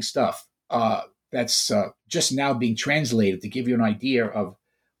exciting stuff that's just now being translated to give you an idea of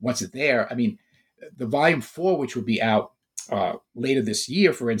what's there. I mean, the volume 4, which will be out later this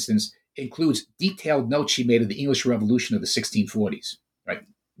year, for instance, includes detailed notes she made of the English Revolution of the 1640s, right?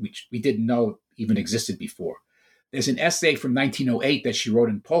 Which we didn't know even existed before. There's an essay from 1908 that she wrote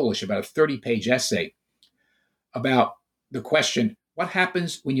in Polish, about a 30-page essay about the question, what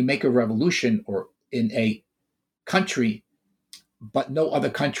happens when you make a revolution or in a country, but no other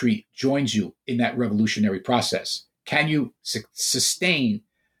country joins you in that revolutionary process? Can you sustain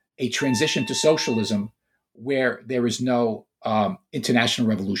a transition to socialism where there is no international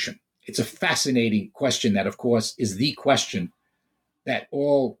revolution? It's a fascinating question that, of course, is the question that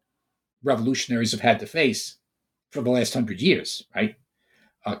all revolutionaries have had to face for the last 100 years, right?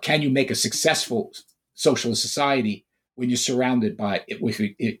 Can you make a successful socialist society when you're surrounded by,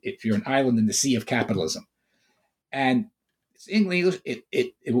 if you're an island in the sea of capitalism? And it's English.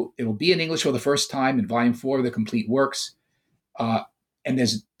 It will be in English for the first time in Volume 4 of the Complete Works. And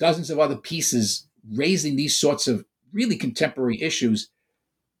there's dozens of other pieces raising these sorts of really contemporary issues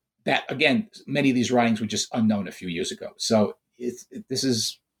that, again, many of these writings were just unknown a few years ago. So this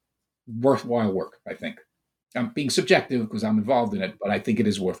is worthwhile work, I think. I'm being subjective because I'm involved in it, but I think it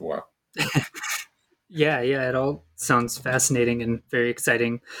is worthwhile. Yeah, it all sounds fascinating and very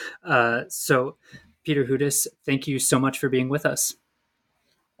exciting. So, Peter Hudis, thank you so much for being with us.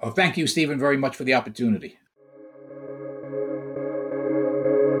 Oh, thank you, Stephen, very much for the opportunity.